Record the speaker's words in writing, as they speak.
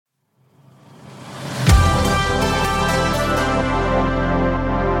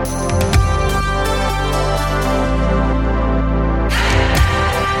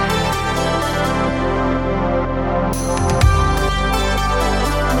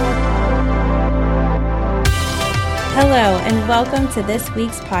Hello, and welcome to this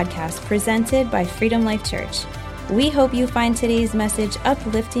week's podcast presented by Freedom Life Church. We hope you find today's message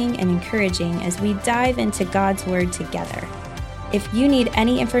uplifting and encouraging as we dive into God's Word together. If you need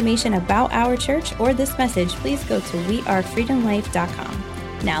any information about our church or this message, please go to wearefreedomlife.com.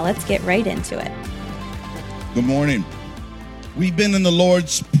 Now let's get right into it. Good morning. We've been in the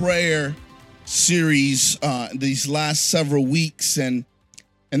Lord's Prayer series these last several weeks, and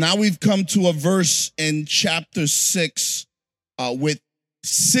now we've come to a verse in chapter 6 with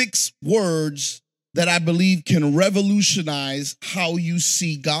 6 words that I believe can revolutionize how you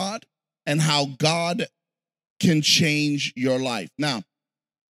see God and how God can change your life. Now,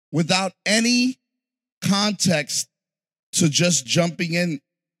 without any context to just jumping in,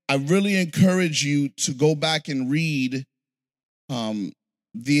 I really encourage you to go back and read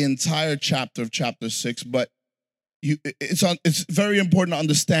the entire chapter of chapter 6, but it's very important to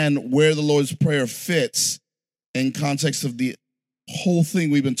understand where the Lord's Prayer fits in context of the whole thing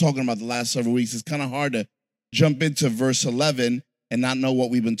we've been talking about the last several weeks. It's kind of hard to jump into verse 11 and not know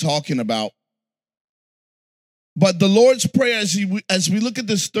what we've been talking about. But the Lord's Prayer, as we look at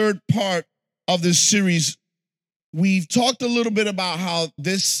this third part of this series, we've talked a little bit about how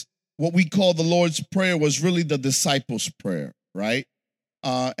this, what we call the Lord's Prayer, was really the disciples' prayer, right?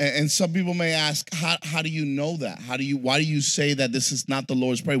 And some people may ask, how do you know that? Why do you say that this is not the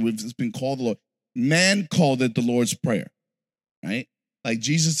Lord's Prayer? It's been called the Lord. Man called it the Lord's Prayer, right? Like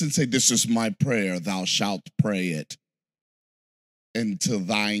Jesus didn't say, this is my prayer, thou shalt pray it into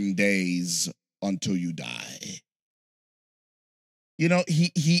thine days until you die. You know,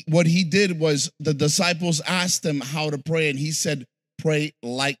 what he did was the disciples asked him how to pray, and he said, pray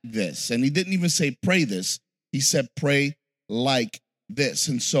like this. And he didn't even say pray this. He said pray like this.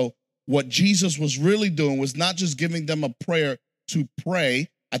 And so what Jesus was really doing was not just giving them a prayer to pray.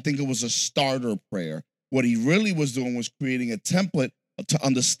 I think it was a starter prayer. What he really was doing was creating a template to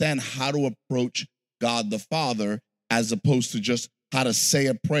understand how to approach God the Father, as opposed to just how to say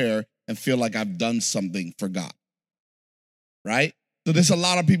a prayer and feel like I've done something for God, right? So there's a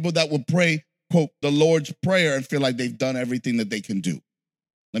lot of people that will pray, quote, the Lord's Prayer and feel like they've done everything that they can do.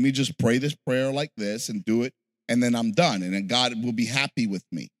 Let me just pray this prayer like this and do it, and then I'm done, and then God will be happy with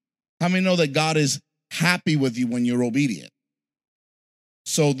me. How many know that God is happy with you when you're obedient?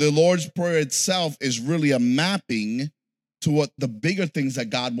 So the Lord's Prayer itself is really a mapping to what the bigger things that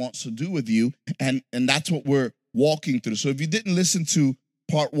God wants to do with you, and that's what we're walking through. So if you didn't listen to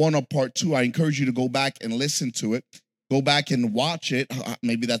part 1 or part 2, I encourage you to go back and listen to it. Go back and watch it.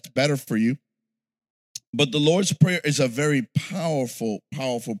 Maybe that's better for you. But the Lord's Prayer is a very powerful,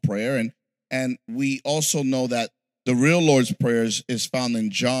 powerful prayer, and we also know that the real Lord's Prayer is found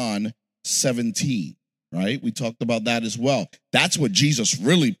in John 17, right? We talked about that as well. That's what Jesus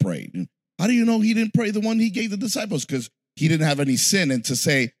really prayed. How do you know he didn't pray the one he gave the disciples? Because he didn't have any sin. And to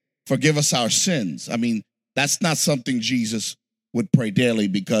say, forgive us our sins, I mean, that's not something Jesus would pray daily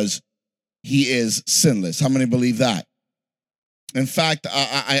because he is sinless. How many believe that? In fact,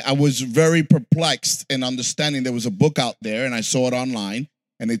 I was very perplexed in understanding there was a book out there, and I saw it online,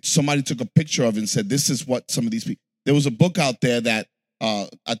 and somebody took a picture of it and said, this is what some of these people, there was a book out there that I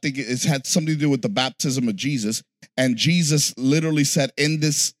think it's had something to do with the baptism of Jesus, and Jesus literally said in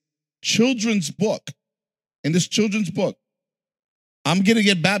this children's book, I'm going to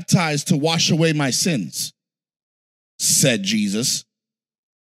get baptized to wash away my sins, said Jesus.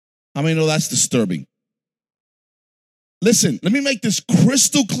 How many know that's disturbing? Listen, let me make this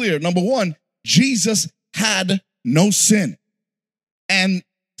crystal clear. Number 1, Jesus had no sin. And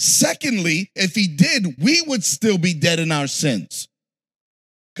secondly, if he did, we would still be dead in our sins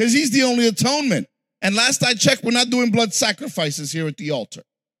because he's the only atonement. And last I checked, we're not doing blood sacrifices here at the altar.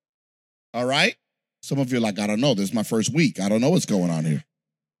 All right? Some of you are like, I don't know. This is my first week. I don't know what's going on here.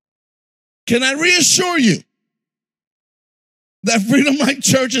 Can I reassure you that Freedom Life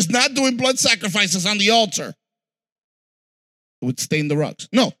Church is not doing blood sacrifices on the altar? It would stain the rugs.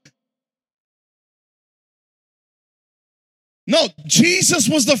 No, Jesus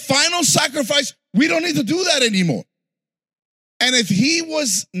was the final sacrifice. We don't need to do that anymore. And if he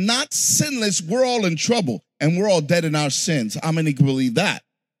was not sinless, we're all in trouble and we're all dead in our sins. How many can believe that?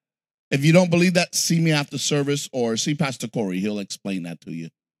 If you don't believe that, see me after service or see Pastor Corey. He'll explain that to you.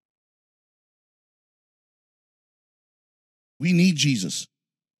 We need Jesus.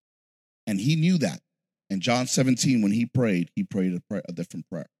 And he knew that. In John 17, when he prayed a different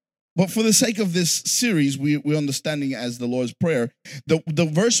prayer. But for the sake of this series, we're understanding it as the Lord's Prayer. The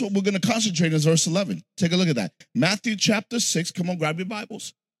verse what we're going to concentrate is verse 11. Take a look at that. Matthew chapter 6. Come on, grab your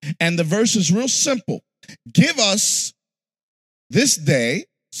Bibles. And the verse is real simple. Give us this day,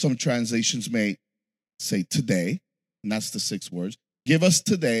 some translations may say today, and that's the 6 words. Give us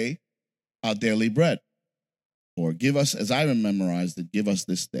today our daily bread. Or give us, as I memorized it, give us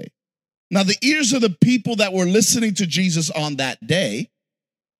this day. Now, the ears of the people that were listening to Jesus on that day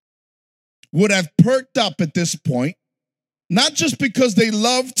would have perked up at this point, not just because they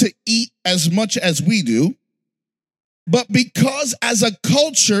love to eat as much as we do, but because as a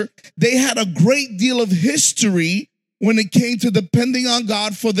culture, they had a great deal of history when it came to depending on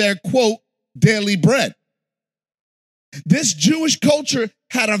God for their, quote, daily bread. This Jewish culture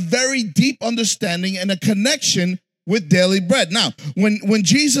had a very deep understanding and a connection with daily bread. Now, when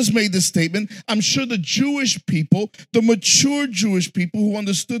Jesus made this statement, I'm sure the Jewish people, the mature Jewish people who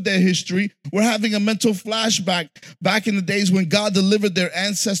understood their history, were having a mental flashback back in the days when God delivered their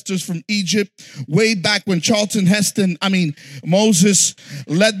ancestors from Egypt, way back when Moses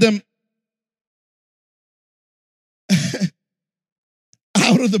led them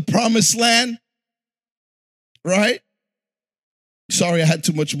out of the promised land, right? Sorry, I had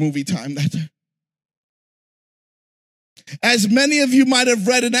too much movie time that day. As many of you might have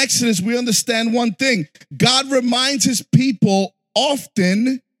read in Exodus, we understand one thing. God reminds his people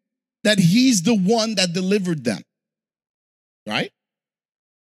often that he's the one that delivered them, right?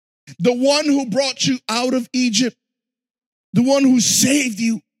 The one who brought you out of Egypt, the one who saved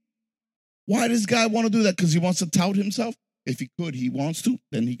you. Why does God want to do that? Because he wants to tout himself? If he could, he wants to,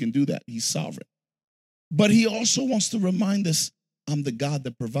 then he can do that. He's sovereign. But he also wants to remind us, I'm the God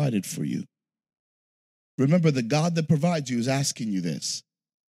that provided for you. Remember, the God that provides you is asking you this.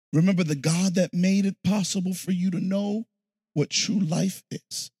 Remember, the God that made it possible for you to know what true life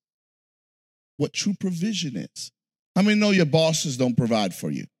is, what true provision is. How many know your bosses don't provide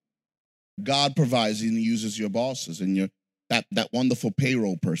for you? God provides and he uses your bosses and that wonderful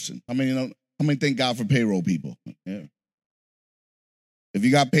payroll person. How many thank God for payroll people? Yeah. If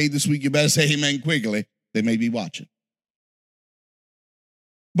you got paid this week, you better say amen quickly. They may be watching.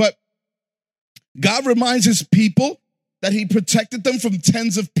 But God reminds his people that he protected them from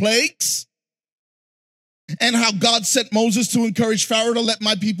tens of plagues and how God sent Moses to encourage Pharaoh to let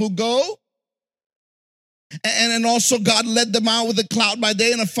my people go. And then also God led them out with a cloud by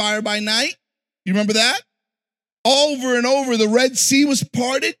day and a fire by night. You remember that? Over and over, the Red Sea was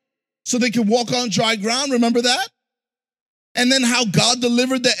parted so they could walk on dry ground. Remember that? And then how God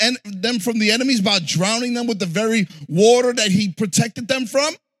delivered them from the enemies by drowning them with the very water that he protected them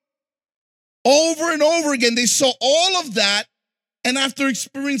from. Over and over again, they saw all of that. And after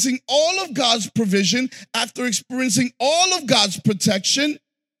experiencing all of God's provision, after experiencing all of God's protection,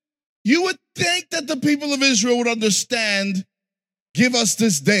 you would think that the people of Israel would understand, give us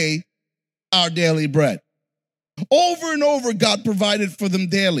this day our daily bread. Over and over, God provided for them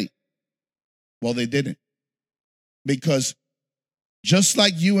daily. Well, they didn't. Because just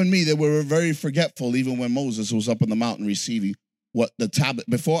like you and me, they were very forgetful even when Moses was up on the mountain receiving what the tablet.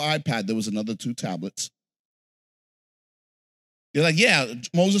 Before iPad, there was another 2 tablets. You're like, yeah,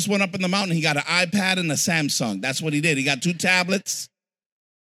 Moses went up in the mountain. He got an iPad and a Samsung. That's what he did. He got 2 tablets.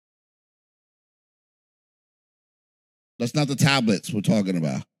 That's not the tablets we're talking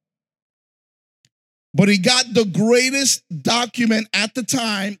about. But he got the greatest document at the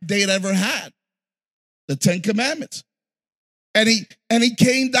time they had ever had. The 10 Commandments. And he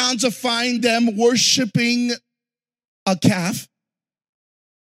came down to find them worshiping a calf.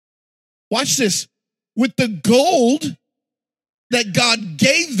 Watch this. With the gold that God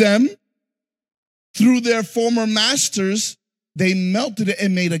gave them through their former masters, they melted it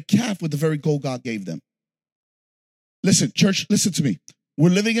and made a calf with the very gold God gave them. Listen, church, listen to me. We're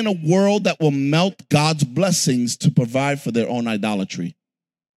living in a world that will melt God's blessings to provide for their own idolatry.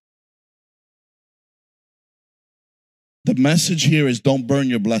 The message here is don't burn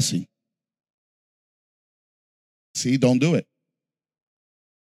your blessing. See, don't do it.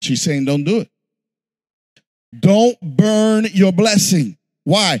 She's saying don't do it. Don't burn your blessing.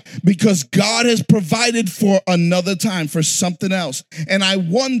 Why? Because God has provided for another time, for something else. And I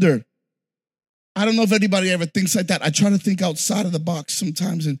wonder, I don't know if anybody ever thinks like that. I try to think outside of the box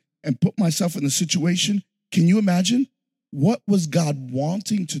sometimes and put myself in the situation. Can you imagine? What was God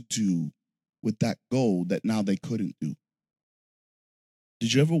wanting to do with that gold that now they couldn't do?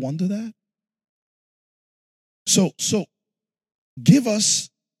 Did you ever wonder that? So give us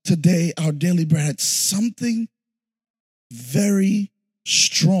today our daily bread. Something very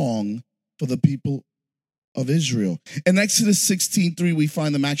strong for the people of Israel. In Exodus 16:3, we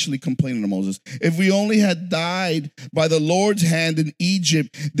find them actually complaining to Moses. If we only had died by the Lord's hand in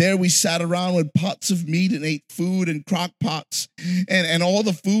Egypt, there we sat around with pots of meat and ate food and crock pots and all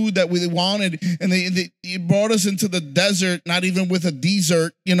the food that we wanted. And they brought us into the desert, not even with a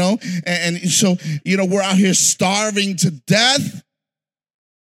dessert, And so, we're out here starving to death.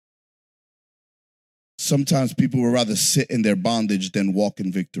 Sometimes people would rather sit in their bondage than walk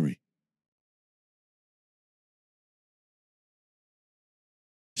in victory.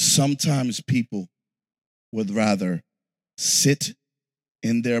 Sometimes people would rather sit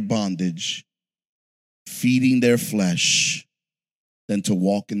in their bondage, feeding their flesh, than to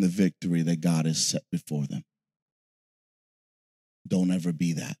walk in the victory that God has set before them. Don't ever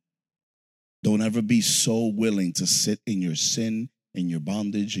be that. Don't ever be so willing to sit in your sin, in your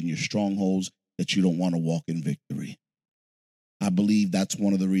bondage, in your strongholds, that you don't want to walk in victory. I believe that's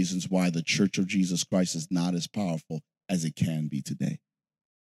one of the reasons why the Church of Jesus Christ is not as powerful as it can be today.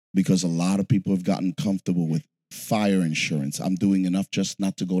 Because a lot of people have gotten comfortable with fire insurance. I'm doing enough just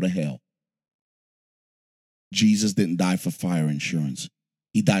not to go to hell. Jesus didn't die for fire insurance.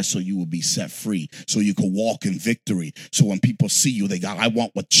 He died so you will be set free, so you can walk in victory. So when people see you, they go, I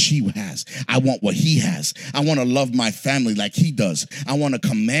want what she has. I want what he has. I want to love my family like he does. I want to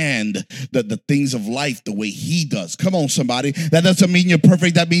command the things of life the way he does. Come on, somebody. That doesn't mean you're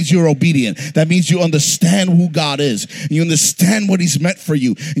perfect. That means you're obedient. That means you understand who God is. And you understand what he's meant for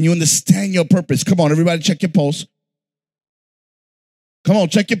you. And you understand your purpose. Come on, everybody, check your pulse. Come on,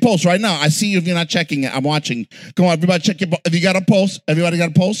 check your pulse right now. I see you if you're not checking it. I'm watching. Come on, everybody, check your pulse. If you got a pulse, everybody got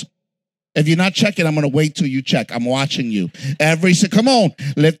a pulse? If you're not checking, I'm going to wait till you check. I'm watching you. Come on,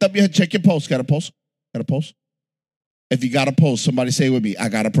 lift up your head, check your pulse. Got a pulse? Got a pulse? If you got a pulse, somebody say with me, I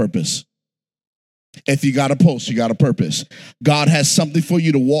got a purpose. If you got a pulse, you got a purpose. God has something for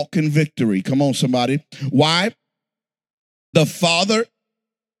you to walk in victory. Come on, somebody. Why? The Father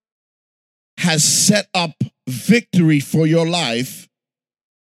has set up victory for your life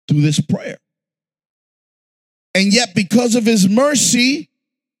through this prayer. And yet, because of his mercy,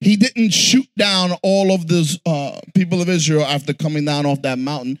 he didn't shoot down all of those people of Israel after coming down off that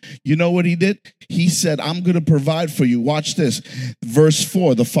mountain. You know what he did? He said, I'm going to provide for you. Watch this. Verse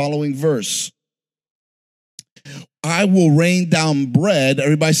 4, the following verse. I will rain down bread.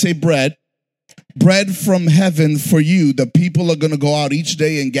 Everybody say bread. Bread from heaven for you. The people are going to go out each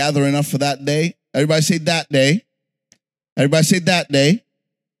day and gather enough for that day. Everybody say that day. Everybody say that day.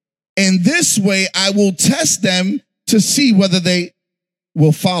 In this way, I will test them to see whether they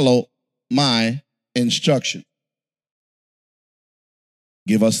will follow my instruction.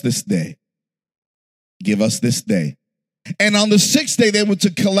 Give us this day. Give us this day. And on the 6th day, they were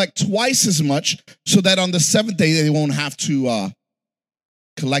to collect twice as much so that on the 7th day, they won't have to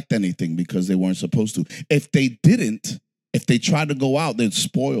collect anything because they weren't supposed to. If they didn't, if they tried to go out, they'd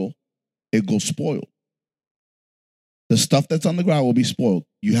spoil. It'd go spoiled. The stuff that's on the ground will be spoiled.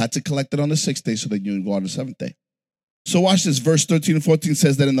 You had to collect it on the 6th day so that you can go on the 7th day. So watch this. Verse 13 and 14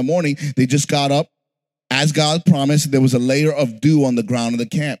 says that in the morning, they just got up. As God promised, there was a layer of dew on the ground of the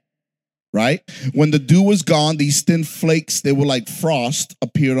camp, right? When the dew was gone, these thin flakes, they were like frost,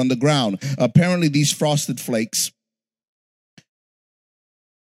 appeared on the ground. Apparently, these frosted flakes,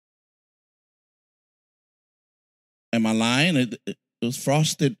 am I lying? It was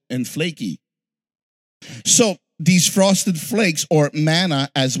frosted and flaky. So, these frosted flakes, or manna,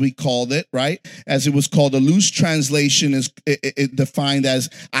 as we called it, right? As it was called, the loose translation is it defined as,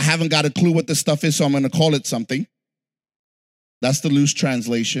 I haven't got a clue what this stuff is, so I'm going to call it something. That's the loose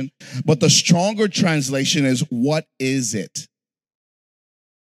translation. But the stronger translation is, what is it?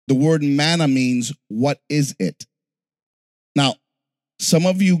 The word manna means, what is it? Now, some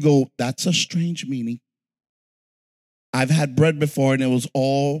of you go, that's a strange meaning. I've had bread before, and it was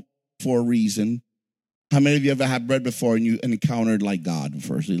all for a reason. How many of you ever had bread before and you encountered like God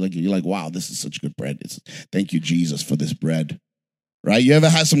first? You're like, wow, this is such good bread. Thank you, Jesus, for this bread. Right? You ever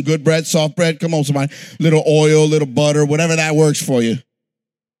had some good bread, soft bread? Come on, somebody. Little oil, little butter, whatever that works for you.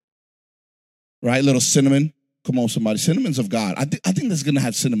 Right? Little cinnamon. Come on, somebody. Cinnamon's of God. I think there's going to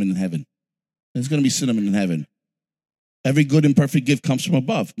have cinnamon in heaven. There's going to be cinnamon in heaven. Every good and perfect gift comes from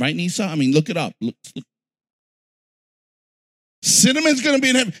above. Right, Nisa? I mean, look it up. Look. Cinnamon's going to be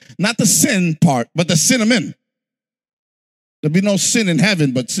in heaven. Not the sin part, but the cinnamon. There'll be no sin in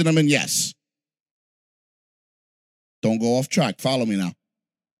heaven, but cinnamon, yes. Don't go off track. Follow me now.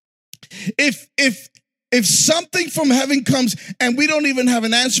 If something from heaven comes and we don't even have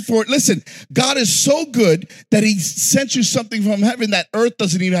an answer for it, listen, God is so good that he sent you something from heaven that earth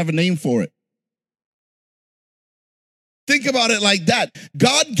doesn't even have a name for it. Think about it like that.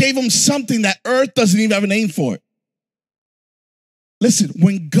 God gave them something that earth doesn't even have a name for it. Listen,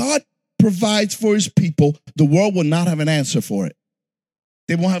 when God provides for his people, the world will not have an answer for it.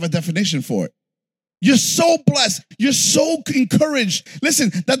 They won't have a definition for it. You're so blessed. You're so encouraged.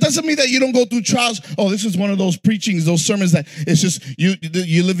 Listen, that doesn't mean that you don't go through trials. Oh, this is one of those preachings, those sermons that it's just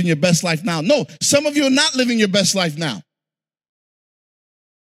you're living your best life now. No, some of you are not living your best life now.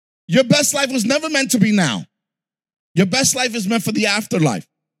 Your best life was never meant to be now. Your best life is meant for the afterlife.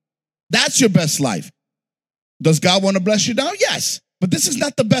 That's your best life. Does God want to bless you now? Yes. But this is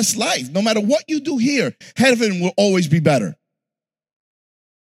not the best life. No matter what you do here, heaven will always be better.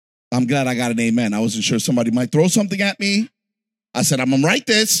 I'm glad I got an amen. I wasn't sure somebody might throw something at me. I said, I'm going to write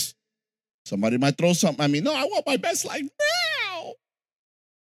this. Somebody might throw something at me. No, I want my best life now.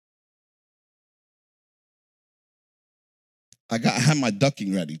 I had my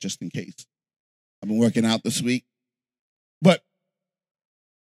ducking ready just in case. I've been working out this week. But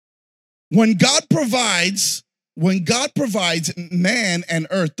when God provides, man and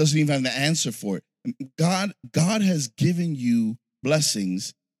earth doesn't even have the answer for it. God has given you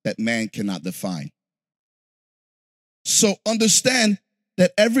blessings that man cannot define. So understand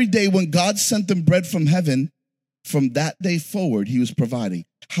that every day when God sent them bread from heaven, from that day forward, he was providing.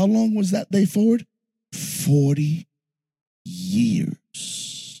 How long was that day forward? 40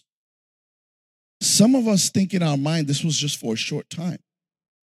 years. Some of us think in our mind this was just for a short time.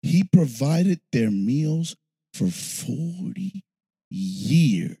 He provided their meals for 40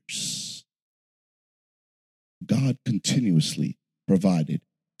 years. God continuously provided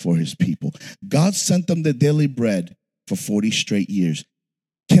for his people. God sent them the daily bread for 40 straight years.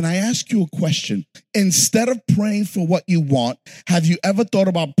 Can I ask you a question? Instead of praying for what you want, have you ever thought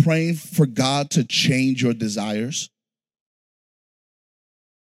about praying for God to change your desires?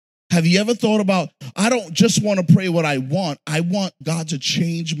 Have you ever thought about, I don't just want to pray what I want God to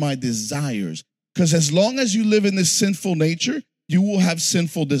change my desires. Because as long as you live in this sinful nature, you will have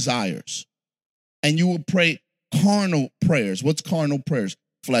sinful desires. And you will pray carnal prayers. What's carnal prayers?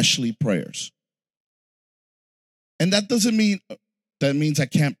 Fleshly prayers. And that doesn't mean, that means I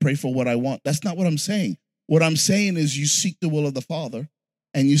can't pray for what I want. That's not what I'm saying. What I'm saying is you seek the will of the Father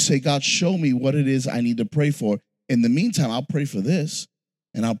and you say, God, show me what it is I need to pray for. In the meantime, I'll pray for this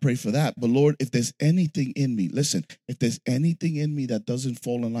and I'll pray for that. But Lord, if there's anything in me, listen, if there's anything in me that doesn't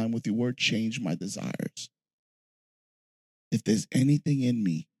fall in line with your word, change my desires. If there's anything in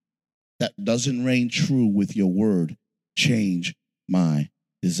me that doesn't reign true with your word, change my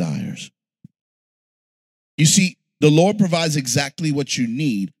desires. You see, the Lord provides exactly what you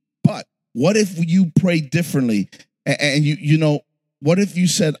need, but what if you pray differently? And you know, what if you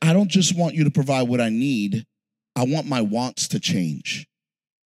said, I don't just want you to provide what I need, I want my wants to change.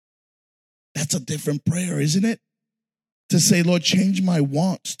 That's a different prayer, isn't it? To say, Lord, change my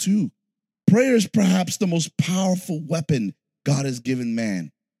wants too. Prayer is perhaps the most powerful weapon God has given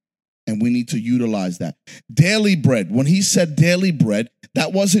man. And we need to utilize that. Daily bread. When he said daily bread,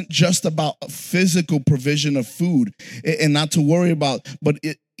 that wasn't just about a physical provision of food and not to worry about, but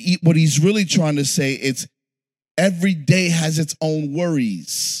what he's really trying to say, it's every day has its own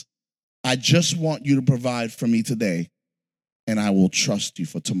worries. I just want you to provide for me today, and I will trust you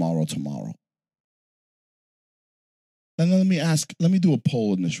for tomorrow. And let me do a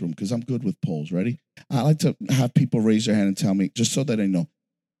poll in this room because I'm good with polls. Ready? I like to have people raise their hand and tell me, just so that I know.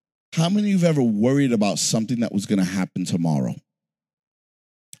 How many of you have ever worried about something that was going to happen tomorrow?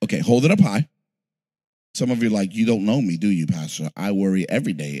 Okay, hold it up high. Some of you are like, you don't know me, do you, Pastor? I worry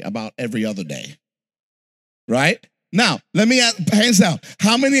every day about every other day. Right? Now, let me ask, hands down.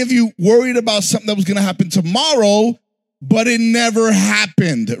 How many of you worried about something that was going to happen tomorrow, but it never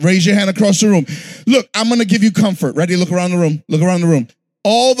happened? Raise your hand across the room. Look, I'm going to give you comfort. Ready? Look around the room. Look around the room.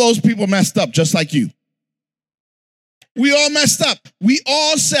 All those people messed up just like you. We all messed up. We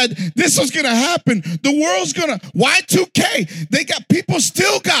all said this was going to happen. The world's going to, Y2K. People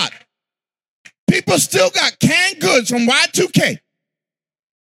still got canned goods from Y2K.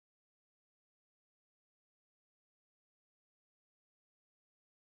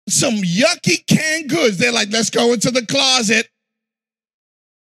 Some yucky canned goods. They're like, let's go into the closet,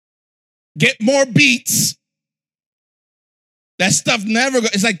 get more beets. That stuff never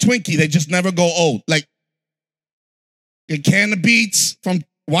goes. It's like Twinkie. They just never go old. Like, a can of beets from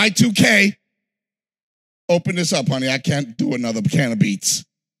Y2K. Open this up, honey. I can't do another can of beets.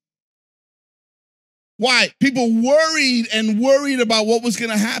 Why? People worried about what was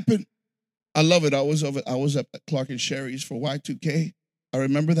going to happen. I love it. I was up at Clark and Sherry's for Y2K. I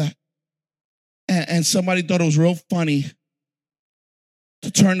remember that. And somebody thought it was real funny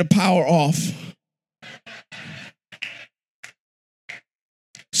to turn the power off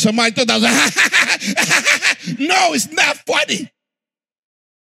Somebody thought that was no, it's not funny.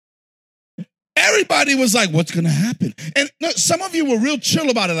 Everybody was like, what's going to happen? And some of you were real chill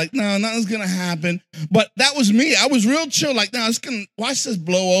about it. Like, no, nothing's going to happen. But that was me. I was real chill. Like, no, it's going to, watch this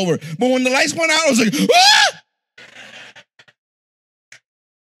blow over. But when the lights went out, I was like, ah!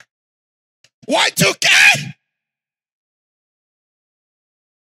 Y2K!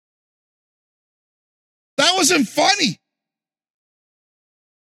 That wasn't funny.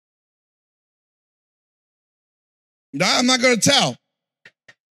 No, I'm not going to tell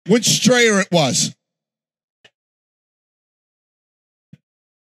which strayer it was.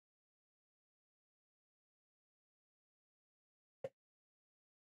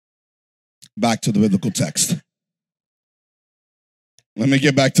 Back to the biblical text. Let me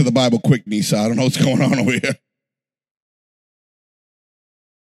get back to the Bible quick, Nisa. I don't know what's going on over here.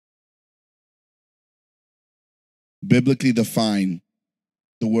 Biblically defined,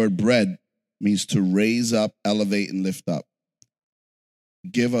 the word bread means to raise up, elevate, and lift up.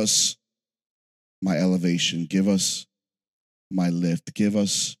 Give us my elevation. Give us my lift. Give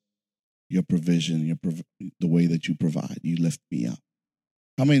us your provision, the way that you provide. You lift me up.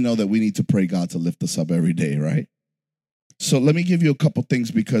 How many know that we need to pray God to lift us up every day, right? So let me give you a couple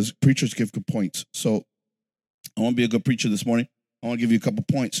things because preachers give good points. So I want to be a good preacher this morning. I want to give you a couple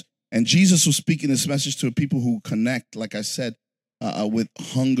points. And Jesus was speaking this message to people who connect, like I said, with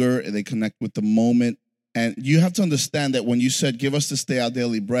hunger, and they connect with the moment. And you have to understand that when you said, give us this day our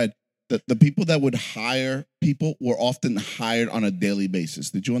daily bread, that the people that would hire people were often hired on a daily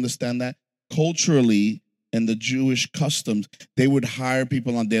basis. Did you understand that? Culturally, in the Jewish customs, they would hire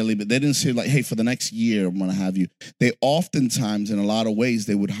people on daily, but they didn't say like, hey, for the next year, I'm going to have you. They oftentimes, in a lot of ways,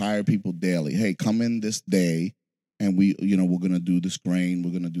 they would hire people daily. Hey, come in this day, and we're going to do this grain,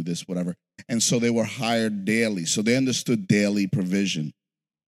 we're going to do this, whatever. And so they were hired daily. So they understood daily provision.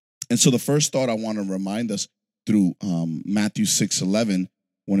 And so the first thought I want to remind us through Matthew 6:11,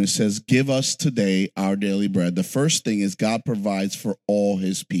 when it says, give us today our daily bread, the first thing is God provides for all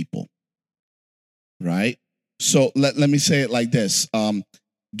his people, right? So let me say it like this.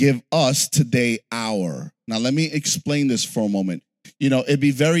 Give us today our. Now let me explain this for a moment. It'd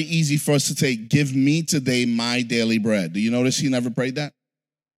be very easy for us to say, give me today my daily bread. Do you notice he never prayed that?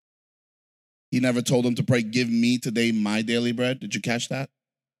 He never told them to pray, give me today my daily bread. Did you catch that?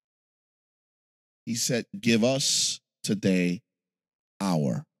 He said, give us today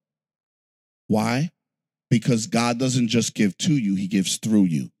our. Why? Because God doesn't just give to you, he gives through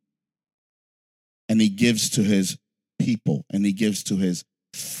you. And he gives to his people, and he gives to his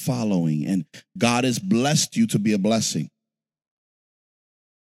following. And God has blessed you to be a blessing.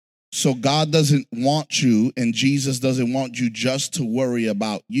 So God doesn't want you, and Jesus doesn't want you just to worry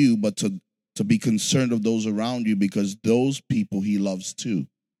about you, but to be concerned of those around you, because those people he loves too.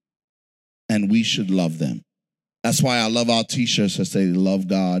 And we should love them. That's why I love our t-shirts that say, love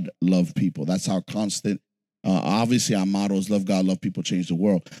God, love people. That's our constant. Obviously, our motto is love God, love people, change the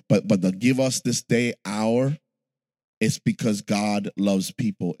world. But the give us this day our, it's because God loves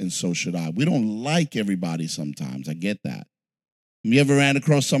people, and so should I. We don't like everybody sometimes. I get that. You ever ran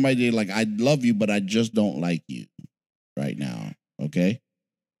across somebody like, I love you, but I just don't like you right now, okay?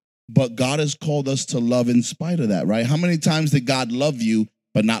 But God has called us to love in spite of that, right? How many times did God love you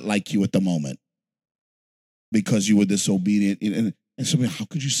but not like you at the moment? Because you were disobedient. And so, how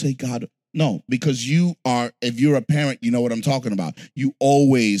could you say God? No, because if you're a parent, you know what I'm talking about. You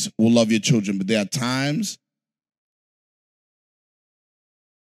always will love your children, but there are times.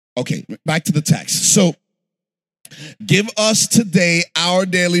 Okay, back to the text. So, give us today our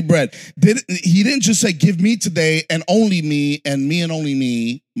daily bread. He didn't just say, give me today and only me and only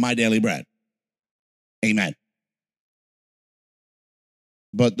me my daily bread. Amen.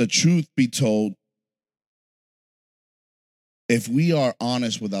 But the truth be told, if we are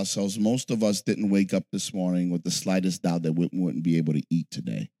honest with ourselves, most of us didn't wake up this morning with the slightest doubt that we wouldn't be able to eat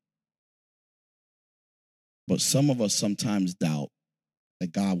today. But some of us sometimes doubt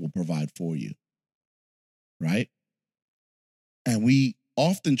that God will provide for you, right? And we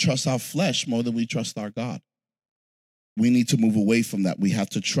often trust our flesh more than we trust our God. We need to move away from that. We have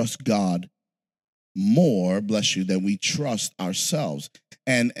to trust God more, bless you, than we trust ourselves.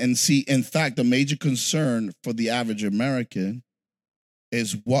 And see, in fact, the major concern for the average American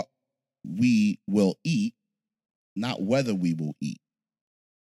is what we will eat, not whether we will eat.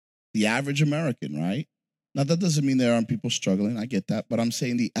 The average American, right? Now, that doesn't mean there aren't people struggling. I get that. But I'm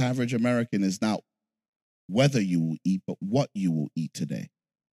saying the average American is not whether you will eat, but what you will eat today.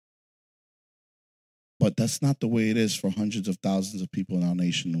 But that's not the way it is for hundreds of thousands of people in our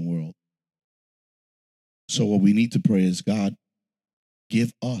nation and world. So what we need to pray is, God,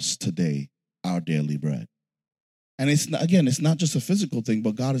 give us today our daily bread. And it's not just a physical thing,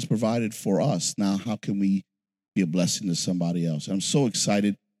 but God has provided for us. Now, how can we be a blessing to somebody else? I'm so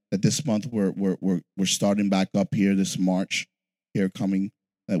excited that this month we're starting back up here this March here coming,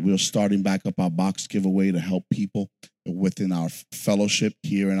 that we're starting back up our box giveaway to help people within our fellowship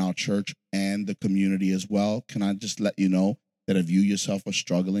here in our church and the community as well. Can I just let you know that if you yourself are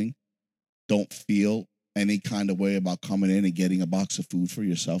struggling, don't feel any kind of way about coming in and getting a box of food for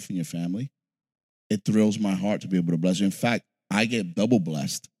yourself and your family. It thrills my heart to be able to bless you. In fact, I get double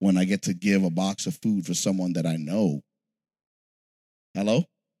blessed when I get to give a box of food for someone that I know. Hello?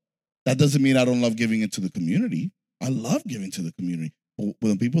 That doesn't mean I don't love giving it to the community. I love giving to the community. But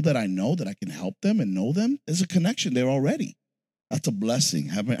with the people that I know, that I can help them and know them, there's a connection there already. That's a blessing.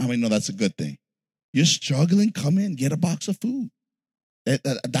 How many know that's a good thing? You're struggling, come in, get a box of food.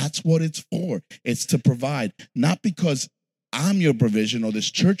 That's what it's for. It's to provide, not because I'm your provision or this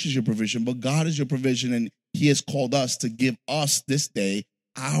church is your provision, but God is your provision, and He has called us to give us this day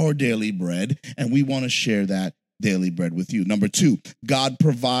our daily bread, and we want to share that daily bread with you. Number 2, God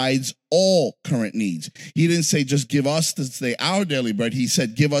provides all current needs. He didn't say just give us this day our daily bread. He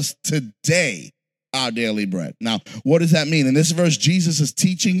said give us today our daily bread. Now, what does that mean? In this verse, Jesus is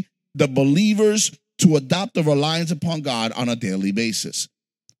teaching the believers to adopt a reliance upon God on a daily basis.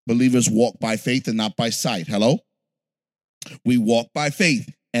 Believers walk by faith and not by sight. Hello? We walk by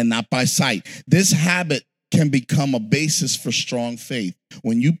faith and not by sight. This habit can become a basis for strong faith.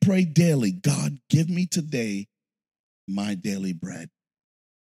 When you pray daily, God, give me today my daily bread,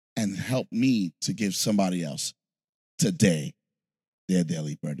 and help me to give somebody else today their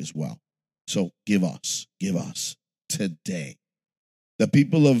daily bread as well. So give us today. The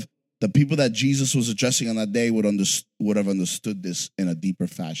people that Jesus was addressing on that day would have understood this in a deeper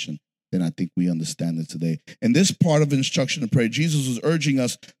fashion than I think we understand it today. In this part of instruction to pray, Jesus was urging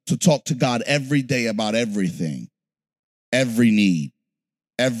us to talk to God every day about everything, every need,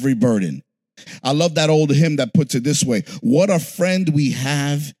 every burden. I love that old hymn that puts it this way: what a friend we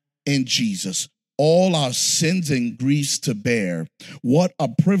have in Jesus, all our sins and griefs to bear. What a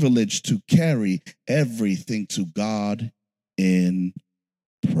privilege to carry everything to God in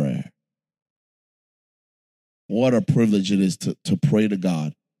prayer. What a privilege it is to pray to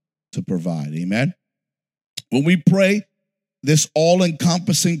God to provide. Amen. When we pray this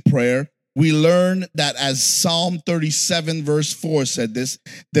all-encompassing prayer, we learn that, as Psalm 37 verse 4 said this,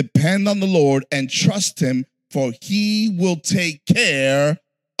 depend on the Lord and trust Him, for He will take care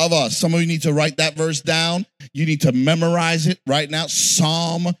of us. Some of you need to write that verse down. You need to memorize it right now.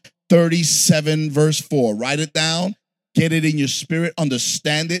 Psalm 37 verse 4. Write it down. Get it in your spirit.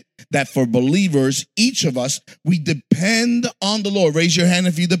 Understand it, that for believers, each of us, we depend on the Lord. Raise your hand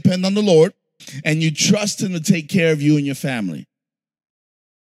if you depend on the Lord and you trust Him to take care of you and your family.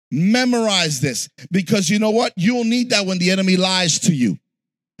 Memorize this, because you know what? You'll need that when the enemy lies to you.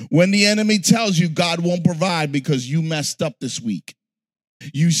 When the enemy tells you God won't provide because you messed up this week,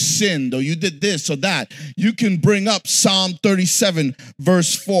 you sinned, or you did this or that, you can bring up Psalm 37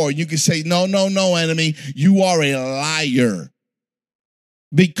 verse 4. You can say, no, enemy, you are a liar,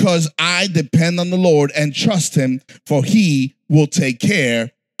 because I depend on the Lord and trust Him, for He will take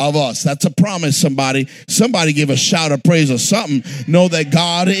care of us. That's a promise, somebody. Somebody give a shout of praise or something. Know that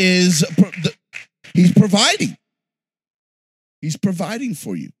God is, He's providing. He's providing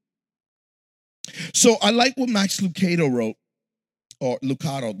for you. So I like what Max Lucado wrote, or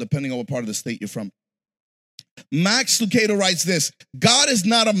Lucado, depending on what part of the state you're from. Max Lucado writes this: God is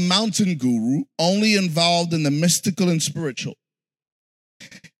not a mountain guru, only involved in the mystical and spiritual.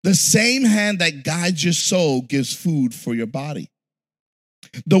 The same hand that guides your soul gives food for your body.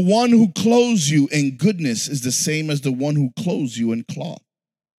 The one who clothes you in goodness is the same as the one who clothes you in cloth.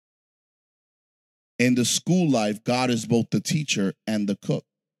 In the school life, God is both the teacher and the cook.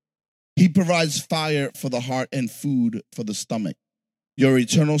 He provides fire for the heart and food for the stomach. Your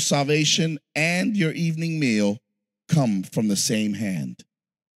eternal salvation and your evening meal come from the same hand.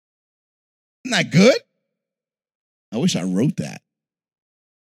 Isn't that good? I wish I wrote that.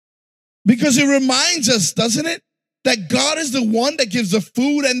 Because it reminds us, doesn't it, that God is the one that gives the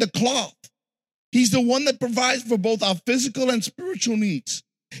food and the cloth. He's the one that provides for both our physical and spiritual needs.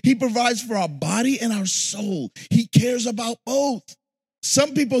 He provides for our body and our soul. He cares about both.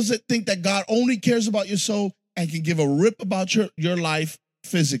 Some people think that God only cares about your soul and can give a rip about your life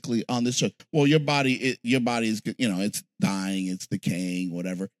physically on this earth. Well, your body is, it's dying, it's decaying,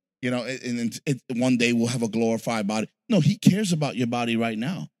 whatever. And one day we'll have a glorified body. No, He cares about your body right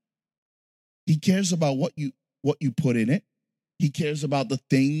now. He cares about what you put in it. He cares about the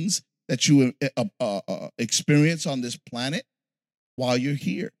things that you experience on this planet. while you're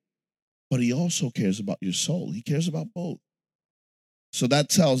here. But he also cares about your soul. He cares about both. So that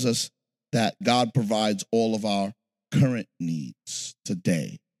tells us that God provides all of our current needs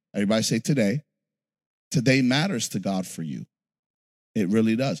today. Everybody say today. Today matters to God for you. It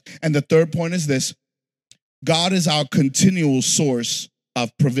really does. And the third point is this: God is our continual source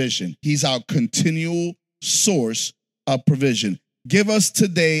of provision. He's our continual source of provision. Give us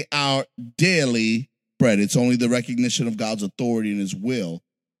today our daily bread. It's only the recognition of God's authority and his will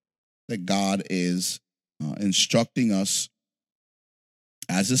that God is instructing us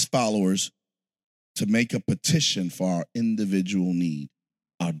as his followers to make a petition for our individual need,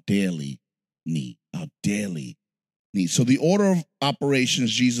 our daily need, our daily need. So the order of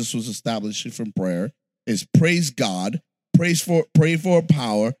operations Jesus was establishing from prayer is praise God, pray for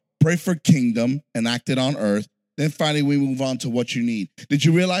power, pray for kingdom enacted on earth. Then finally we move on to what you need. Did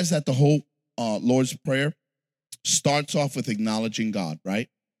you realize that the whole Lord's Prayer starts off with acknowledging God, right?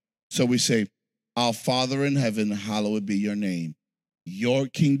 So we say, our Father in heaven, hallowed be your name. Your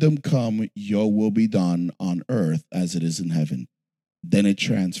kingdom come, your will be done on earth as it is in heaven. Then it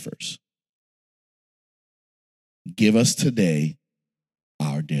transfers. Give us today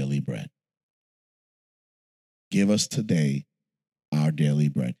our daily bread. Give us today our daily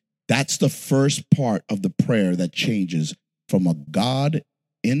bread. That's the first part of the prayer that changes from a God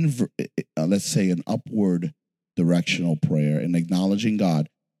let's say an upward directional prayer and acknowledging God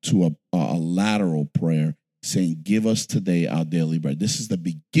to a lateral prayer saying, give us today our daily bread. This is the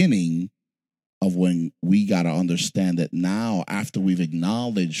beginning of when we got to understand that now, after we've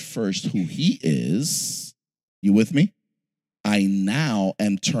acknowledged first who he is, you with me? I now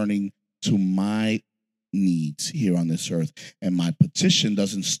am turning to my needs here on this earth. And my petition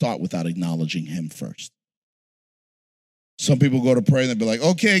doesn't start without acknowledging him first. Some people go to pray and they'll be like,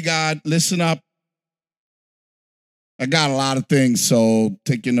 okay, God, listen up. I got a lot of things, so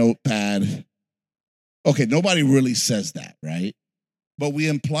take your notepad. Okay, nobody really says that, right? But we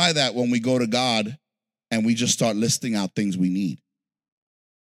imply that when we go to God and we just start listing out things we need.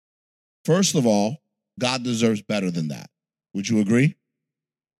 First of all, God deserves better than that. Would you agree?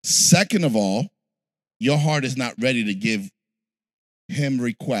 Second of all, your heart is not ready to give him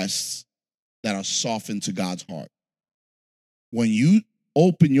requests that are softened to God's heart. When you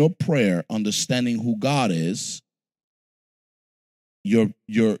open your prayer understanding who God is, your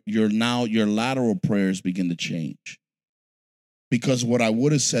lateral prayers begin to change. Because what I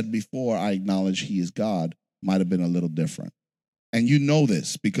would have said before I acknowledge he is God might have been a little different. And you know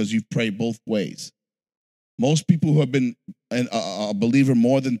this because you've prayed both ways. Most people who have been a believer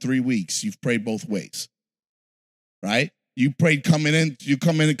more than 3 weeks, you've prayed both ways, right? You prayed coming in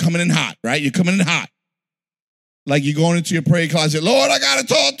hot, right? You're coming in hot. Like you're going into your prayer closet, Lord, I got to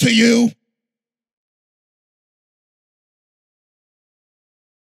talk to you.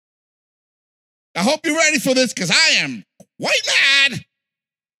 I hope you're ready for this because I am quite mad.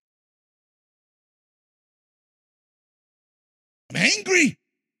 I'm angry.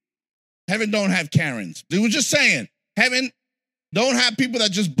 Heaven don't have Karens. They were just saying, heaven don't have people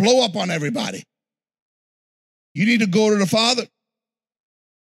that just blow up on everybody. You need to go to the Father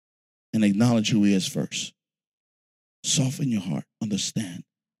and acknowledge who he is first. Soften your heart. Understand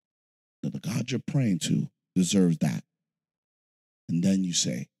that the God you're praying to deserves that. And then you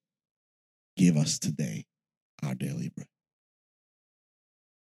say, give us today our daily bread.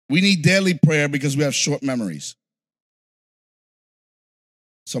 We need daily prayer because we have short memories.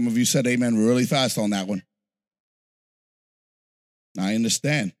 Some of you said amen really fast on that one. I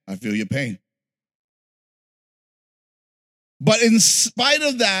understand. I feel your pain. But in spite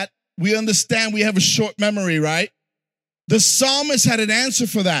of that, we understand we have a short memory, right? The psalmist had an answer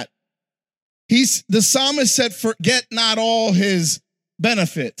for that. The psalmist said, forget not all his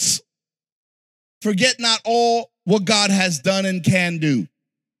benefits. Forget not all what God has done and can do.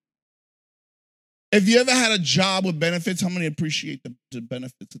 If you ever had a job with benefits, how many appreciate the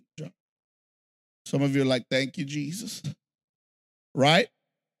benefits of the job? Some of you are like, thank you, Jesus. Right?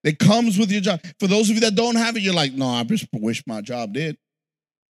 It comes with your job. For those of you that don't have it, you're like, no, I just wish my job did.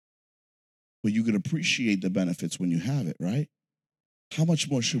 But you can appreciate the benefits when you have it, right? How much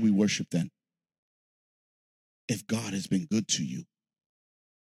more should we worship then? If God has been good to you.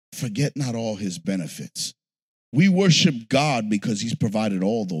 Forget not all his benefits. We worship God because he's provided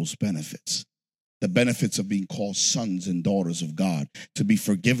all those benefits. The benefits of being called sons and daughters of God, to be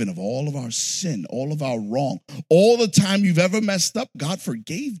forgiven of all of our sin, all of our wrong, all the time you've ever messed up, God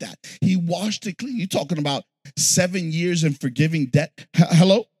forgave that. He washed it clean. You're talking about 7 years in forgiving debt.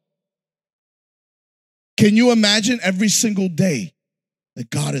 Hello? Can you imagine every single day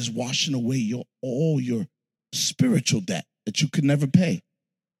that God is washing away all your spiritual debt? that you could never pay.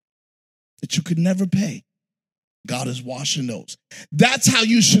 That you could never pay. God is washing those. That's how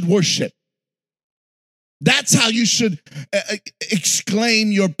you should worship. That's how you should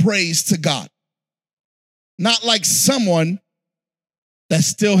exclaim your praise to God. Not like someone that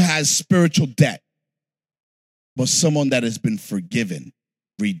still has spiritual debt, but someone that has been forgiven,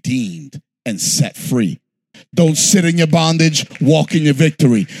 redeemed, and set free. Don't sit in your bondage, walk in your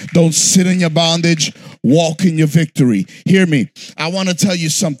victory. Don't sit in your bondage, walk in your victory. Hear me. I want to tell you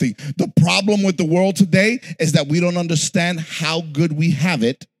something. The problem with the world today is that we don't understand how good we have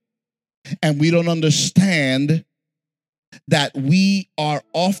it, and we don't understand that we are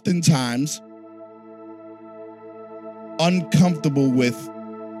oftentimes uncomfortable with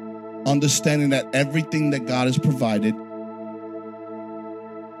understanding that everything that God has provided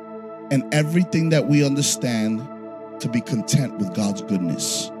and everything that we understand to be content with God's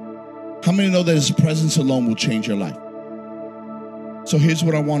goodness. How many know that His presence alone will change your life? So here's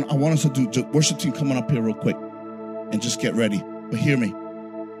what I want us to do. Worship team, come on up here real quick and just get ready. But hear me.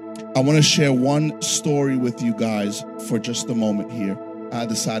 I want to share one story with you guys for just a moment here. I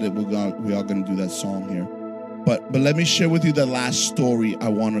decided we are going to do that song here. But let me share with you the last story I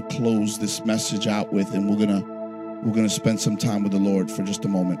want to close this message out with, and we're gonna spend some time with the Lord for just a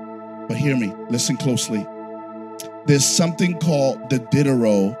moment. But hear me, listen closely. There's something called the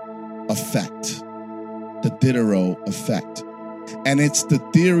Diderot effect. The Diderot effect. And it's the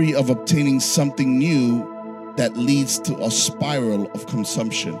theory of obtaining something new that leads to a spiral of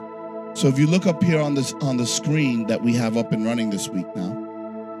consumption. So if you look up here on the screen that we have up and running this week now,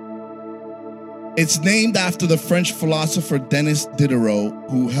 it's named after the French philosopher Denis Diderot,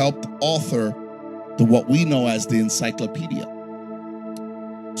 who helped author what we know as the encyclopedia.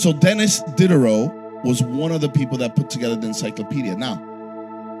 So Denis Diderot was one of the people that put together the encyclopedia. Now,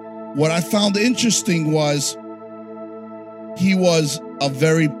 what I found interesting was he was a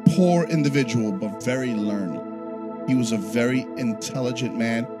very poor individual, but very learned. He was a very intelligent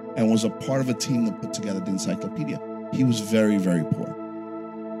man and was a part of a team that put together the encyclopedia. He was very, very poor.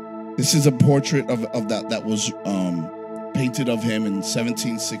 This is a portrait of that was painted of him in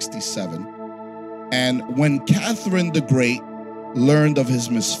 1767. And when Catherine the Great learned of his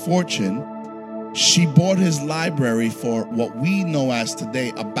misfortune, she bought his library for what we know as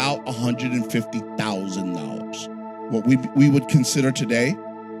today about $150,000. What we would consider today,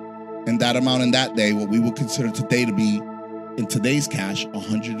 and that amount in that day, what we would consider today to be, in today's cash,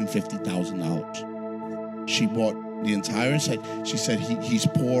 $150,000. She bought the entire site. She said, he's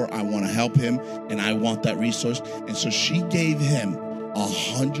poor, I want to help him, and I want that resource. And so she gave him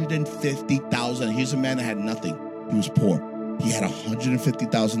 $150,000. Here's a man that had nothing. He was poor. He had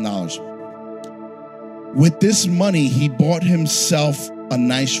 $150,000. With this money, he bought himself a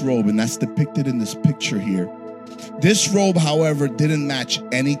nice robe, and that's depicted in this picture here. This robe, however, didn't match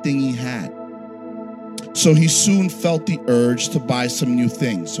anything he had. So he soon felt the urge to buy some new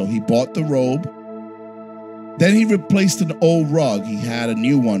things. So he bought the robe. Then he replaced an old rug. He had a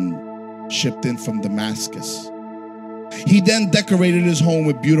new one shipped in from Damascus. He then decorated his home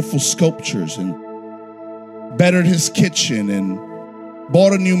with beautiful sculptures and bettered his kitchen and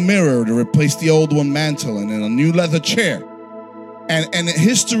bought a new mirror to replace the old one mantle and then a new leather chair. And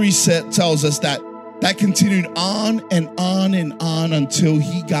history tells us that continued on and on and on until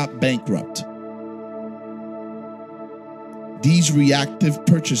he got bankrupt. These reactive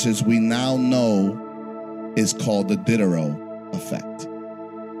purchases we now know is called the Diderot effect.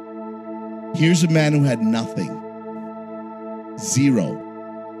 Here's a man who had nothing, zero,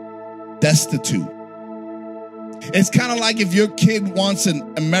 destitute. It's kind of like if your kid wants an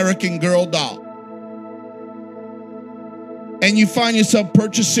American Girl doll and you find yourself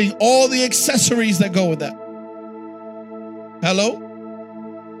purchasing all the accessories that go with that. Hello?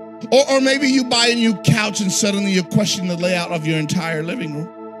 Or maybe you buy a new couch and suddenly you're questioning the layout of your entire living room.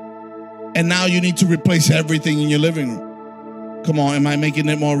 And now you need to replace everything in your living room. Come on, am I making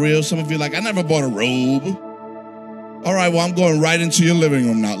it more real? Some of you are like, I never bought a robe. All right, well, I'm going right into your living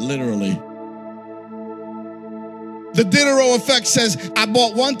room now, literally. The Diderot effect says, I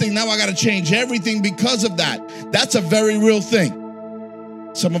bought one thing, now I got to change everything because of that. That's a very real thing.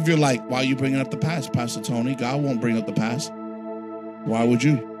 Some of you are like, why are you bringing up the past, Pastor Tony? God won't bring up the past. Why would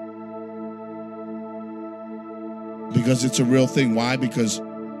you? Because it's a real thing. Why? Because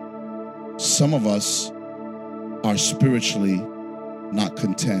some of us are spiritually not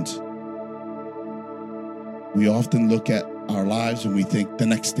content. We often look at our lives and we think the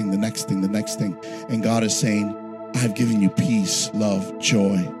next thing, the next thing, the next thing. And God is saying, I've given you peace, love,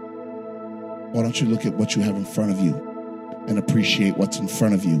 joy. Why don't you look at what you have in front of you and appreciate what's in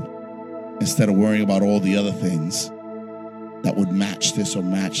front of you instead of worrying about all the other things that would match this or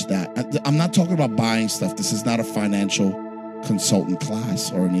match that. I'm not talking about buying stuff. This is not a financial consultant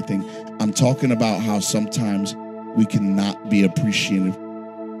class or anything. I'm talking about how sometimes we cannot be appreciative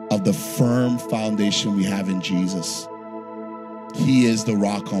of the firm foundation we have in Jesus. He is the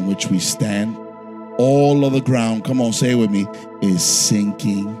rock on which we stand. All of the ground, come on, say it with me, is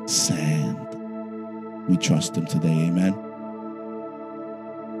sinking sand. We trust him today, amen.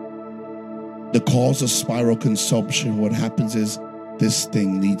 The cause of spiral consumption, what happens is this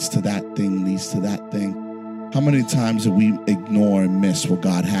thing leads to that thing, leads to that thing. How many times do we ignore and miss what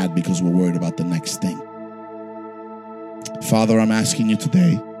God had because we're worried about the next thing? Father, I'm asking you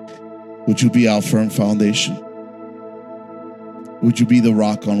today, would you be our firm foundation? Would you be the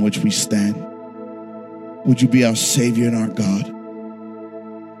rock on which we stand? Would you be our Savior and our God?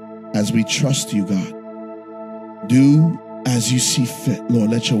 As we trust you, God, do as you see fit.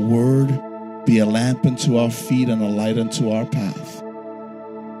 Lord, let your word be a lamp unto our feet and a light unto our path.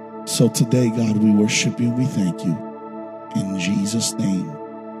 So today, God, we worship you and we thank you. In Jesus' name.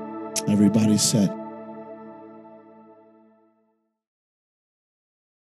 Everybody said,